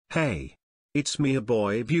Hey. It's me, a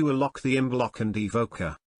boy BuaLock, the Imblock and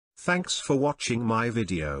Evoker. Thanks for watching my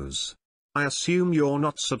videos. I assume you're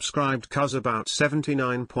not subscribed cause about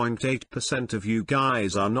 79.8% of you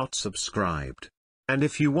guys are not subscribed. And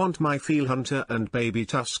if you want my Feel Hunter and Baby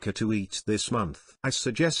Tusker to eat this month, I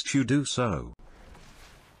suggest you do so.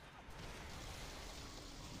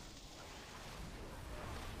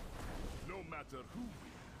 No matter who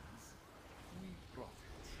wins, we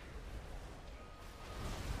profit.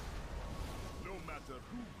 No matter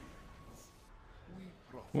who wins, we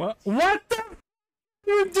profit. What the f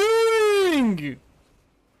are you doing?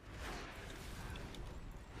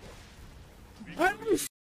 Are you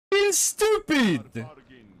f***ing stupid?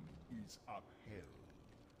 Bargain is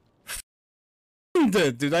upheld.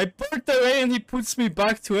 Dead, dude. I port away and he puts me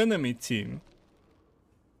back to enemy team.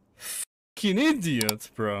 Fucking idiot,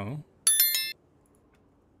 bro.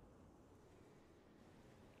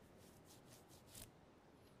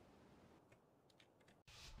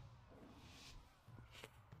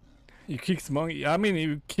 You kicked Monk. I mean,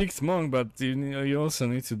 you kicked Monk, but you also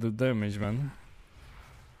need to do damage, man.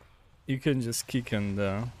 You can just kick and.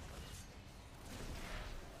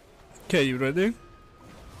 Okay, you ready?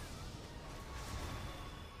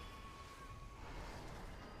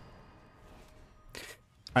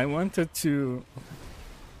 I wanted to.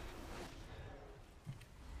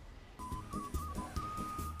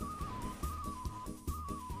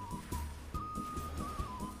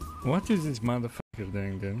 What is this motherfucker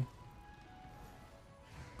doing then?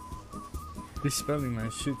 Dispelling my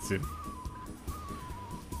shit, dude.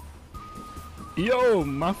 Yo,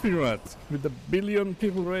 Pyrewood with a billion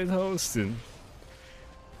people raid hosting.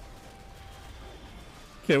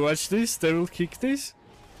 Okay, watch this. They will kick this.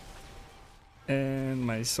 And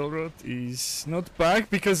my soul rod is not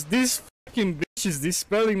back because this fucking bitch is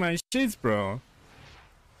dispelling my shit, bro.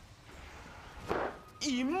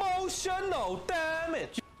 Emotional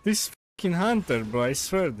damage. This fucking hunter, bro, I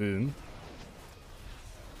swear, dude.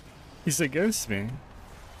 He's against me.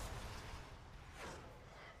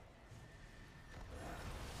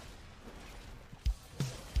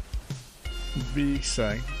 Big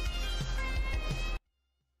sigh.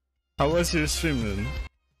 How was your stream then?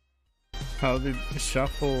 How did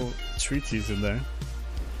Shuffle treat you today?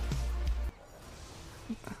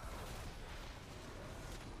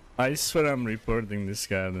 I swear I'm reporting this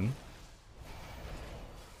guy then.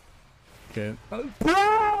 Okay. Bro!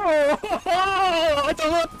 I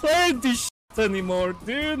don't want to play this shit anymore,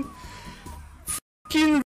 dude!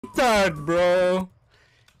 Fucking retard, bro!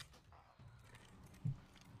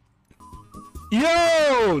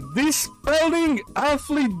 Yo! Dispelling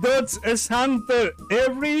Affliction dots as Hunter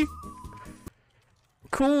every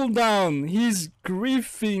cooldown. He's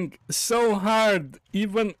griefing so hard,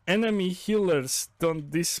 even enemy healers don't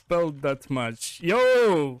dispel that much.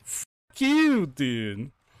 Yo! Fuck you,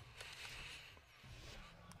 dude!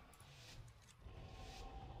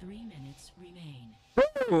 3 minutes remain.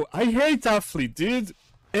 Bro, I hate Affliction, dude.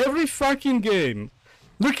 Every fucking game.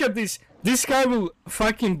 Look at this. This guy will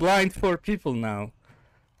fucking blind 4 people now.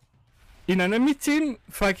 In enemy team,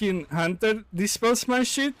 fucking Hunter dispels my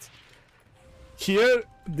shit. Here,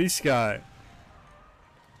 this guy.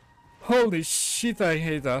 Holy shit, I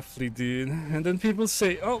hate Affliction, dude. And then people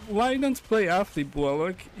say, oh, why don't play Affliction,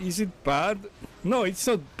 BuaLock? Is it bad? No, it's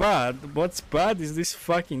not bad. What's bad is this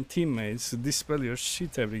fucking teammates who dispel your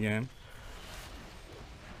shit every game.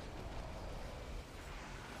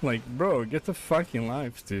 Like, bro, get a fucking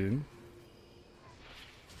life, dude.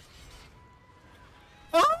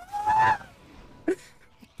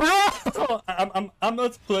 Bro, I'm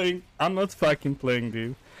not playing. I'm not fucking playing,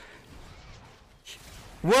 dude.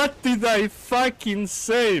 What did I fucking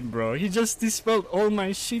say, bro? He just dispelled all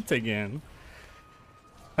my shit again.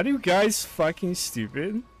 Are you guys fucking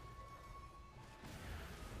stupid?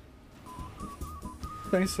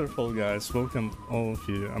 Thanks for Fall Guys. Welcome all of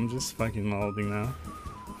you. I'm just fucking mouthing now.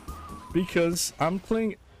 Because I'm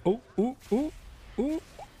playing. Oh,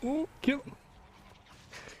 kill.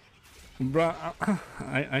 Bruh,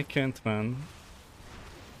 I can't, man.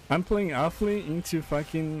 I'm playing Affliction into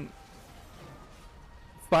fucking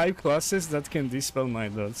 5 classes that can dispel my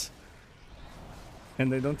dots.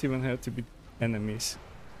 And they don't even have to be enemies.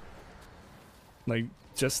 Like,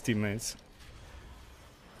 just teammates.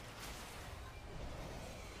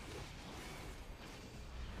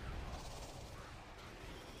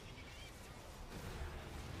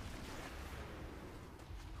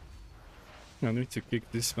 I need to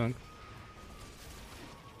kick this one.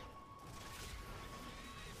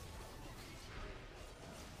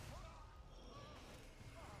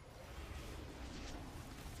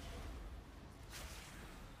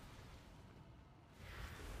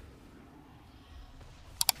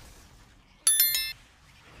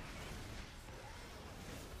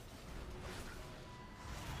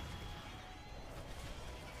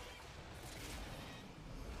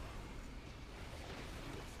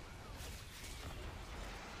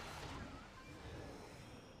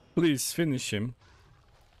 Please finish him.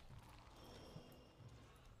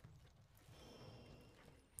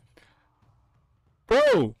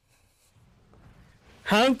 Bro!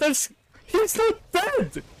 Hunter's... He's not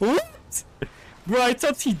dead! What? Bro, I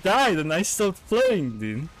thought he died and I stopped playing,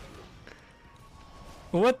 dude.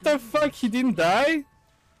 What the fuck? He didn't die?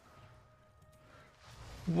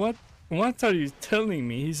 What are you telling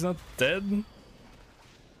me? He's not dead?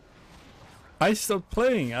 I stopped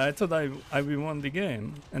playing. I thought I won the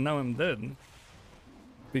game and now I'm dead.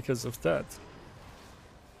 Because of that.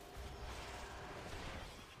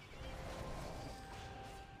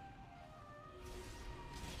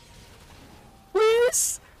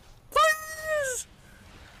 Please! Please!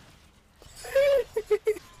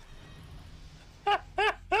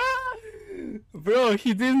 Bro,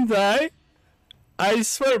 he didn't die? I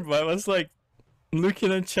swear, but I was like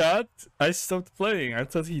looking at chat. I stopped playing. I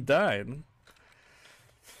thought he died.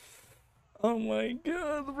 Oh my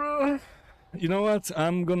god, bro. You know what?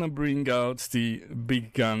 I'm gonna bring out the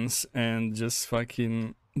big guns and just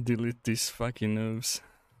fucking delete these fucking noobs.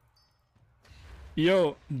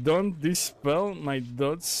 Yo, don't dispel my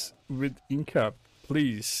dots with incap,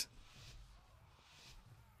 please.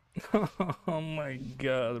 Oh my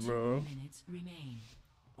god, bro. 2 minutes remain.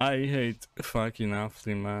 I hate fucking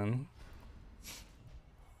Affliction, man.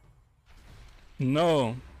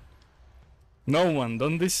 No. No one,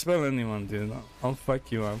 don't dispel anyone, dude. I'll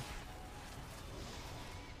fuck you up.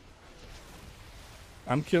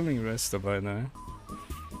 I'm killing Resto by now.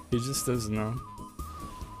 He just doesn't know.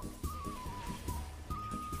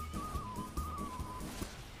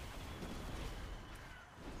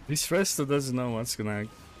 This Resto doesn't know what's gonna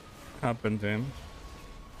happen to him.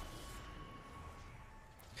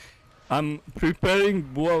 I'm preparing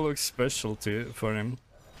BuaLock specialty for him.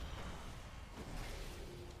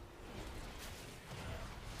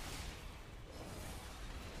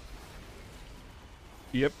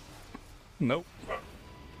 Yep. Nope.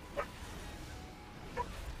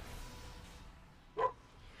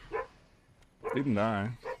 Didn't I?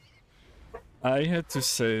 I had to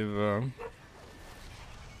save.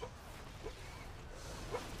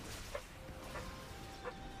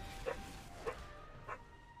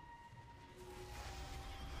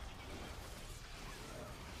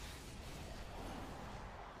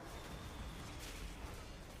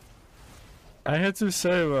 I had to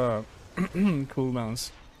save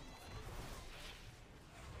cooldowns.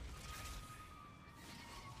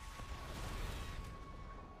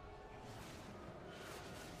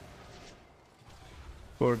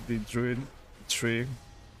 For the druid tree.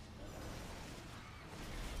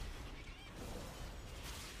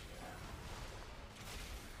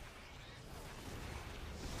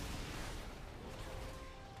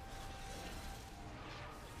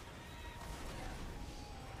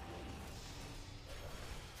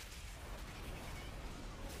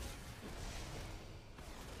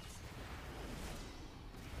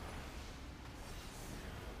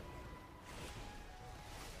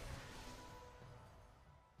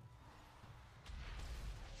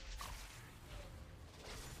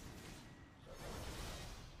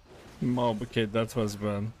 Mob, okay, that was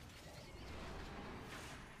bad.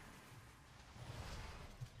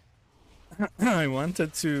 I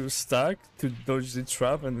wanted to stack to dodge the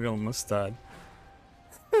trap and we almost died.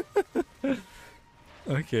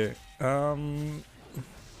 Okay,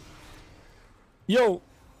 yo,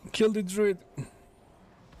 kill the druid.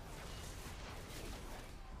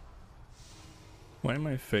 Why am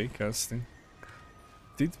I fake casting?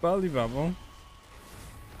 Did Bali Bubble?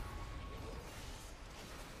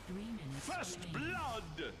 3 minutes First remaining.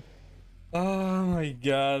 blood! Oh my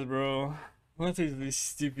god, bro. What is this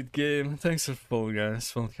stupid game? Thanks for follow,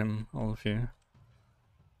 guys. Welcome, all of you.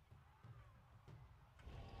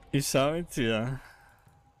 You saw it? Yeah.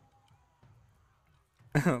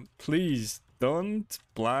 Please, don't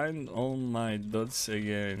blind all my dots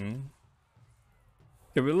again.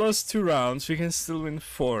 Okay, we lost 2 rounds. We can still win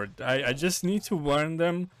 4. I just need to warn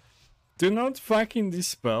them. Do not fucking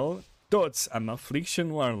dispel dots. I'm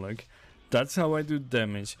Affliction Warlock. That's how I do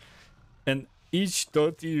damage. And each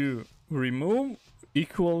dot you remove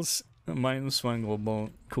equals -1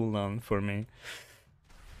 global cooldown for me.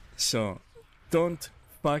 So, don't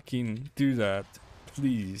fucking do that.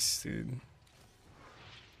 Please, dude.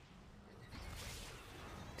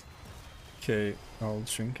 Okay, I'll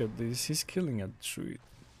shrink at this. He's killing a druid.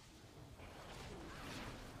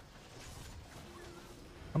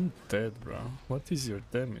 I'm dead, bro. What is your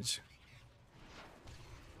damage?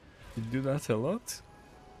 You do that a lot?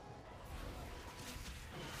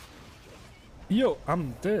 Yo,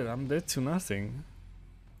 I'm dead. I'm dead to nothing.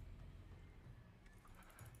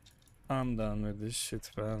 I'm done with this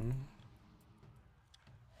shit, man.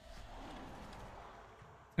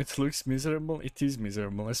 It looks miserable. It is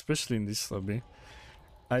miserable, especially in this lobby.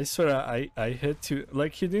 I swear I had to,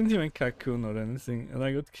 like, he didn't even cocoon or anything and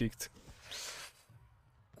I got kicked.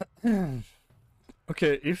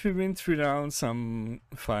 Okay, if we win 3 rounds, I'm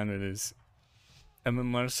fine with this.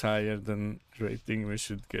 MMR's higher than rating, we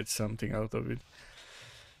should get something out of it.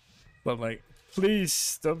 But like, please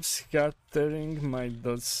stop scattering my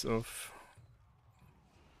dots off.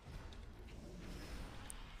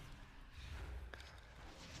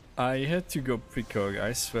 I had to go precog,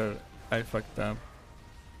 I swear I fucked up.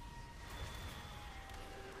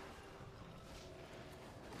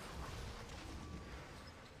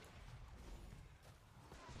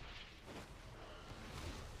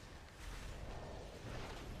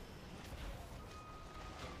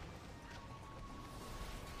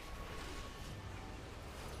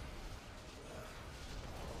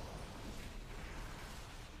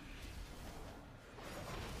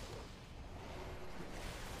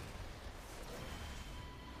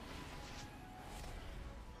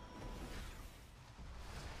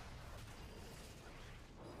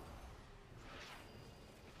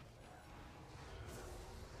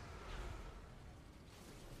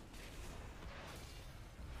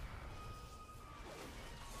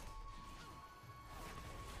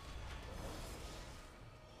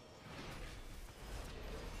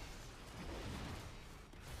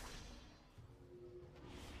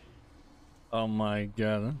 Oh my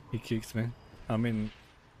god, he kicked me. I mean,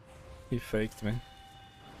 he faked me.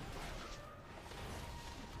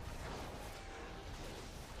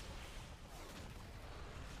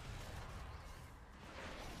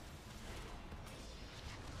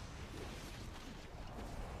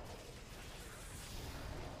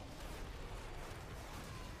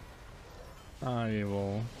 I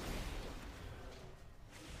will.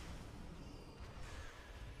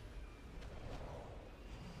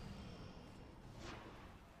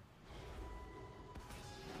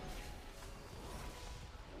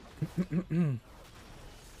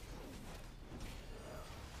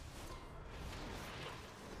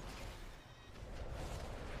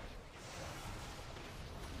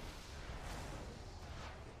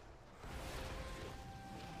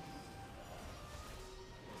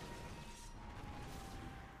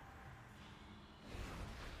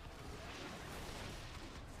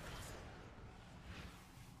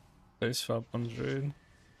 They swap on Druid.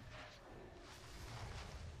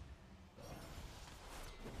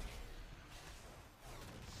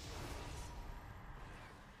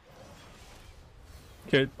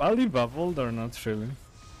 Okay, are they bubbled or not really?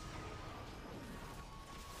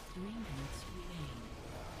 3 minutes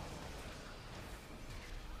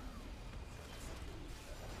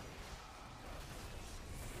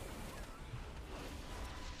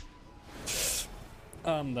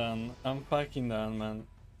remain. I'm done. I'm fucking done, man.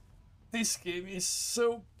 This game is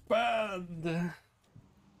so bad.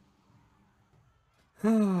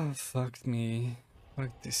 Oh, fuck me.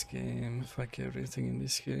 Fuck this game. Fuck everything in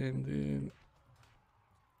this game, dude.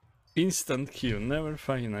 Instant kill. Never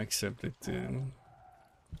fucking accept it, dude.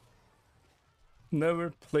 Never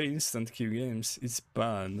play instant kill games. It's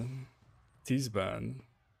bad. It is bad.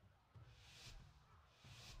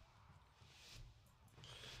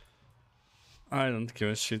 I don't give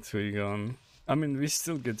a shit where you gone. I mean, we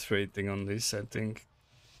still get rating on this, I think.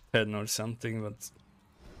 10 or something, but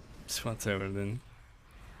it's whatever then.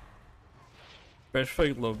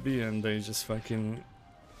 Perfect lobby and they just fucking...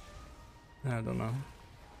 I don't know.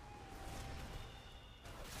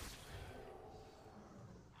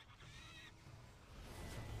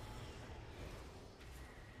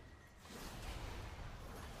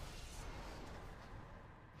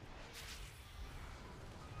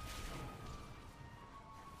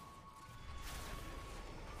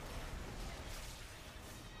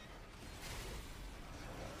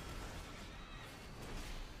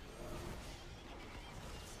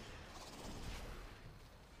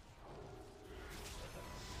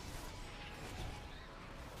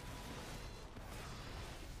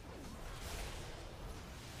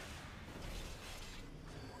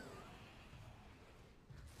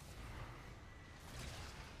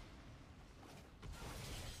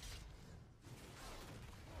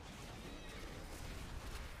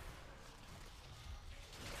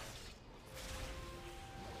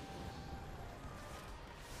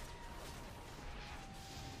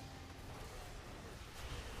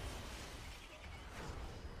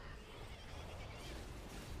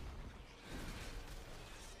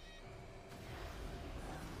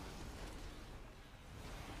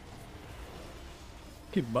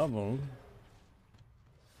 Keep bubble.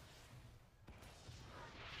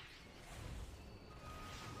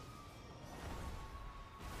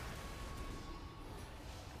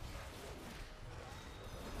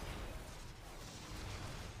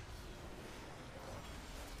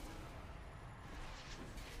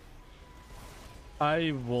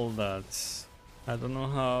 I walled that. I don't know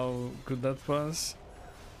how good that was.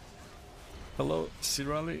 Hello,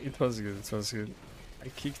 Sirali. It was good. It was good. I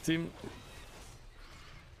kicked him.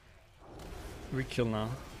 We kill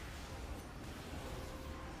now.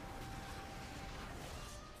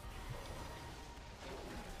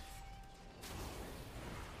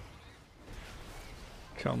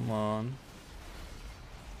 Come on.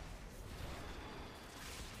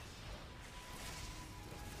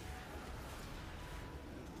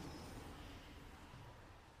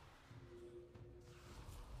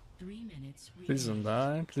 Please don't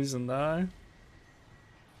die, please don't die.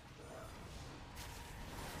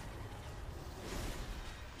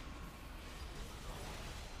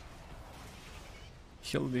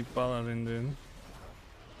 Kill the paladin then.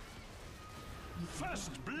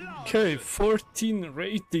 Okay, 14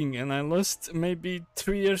 rating and I lost maybe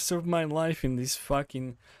 3 years of my life in this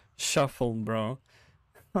fucking shuffle, bro.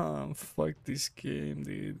 Fuck this game,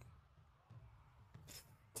 dude.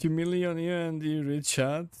 2 million UND read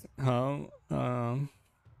chat. How?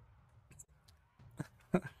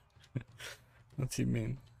 What do you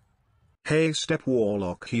mean? Hey Step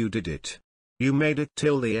Warlock, you did it. You made it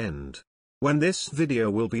till the end. When this video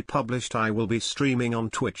will be published I will be streaming on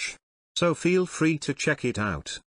Twitch. So feel free to check it out.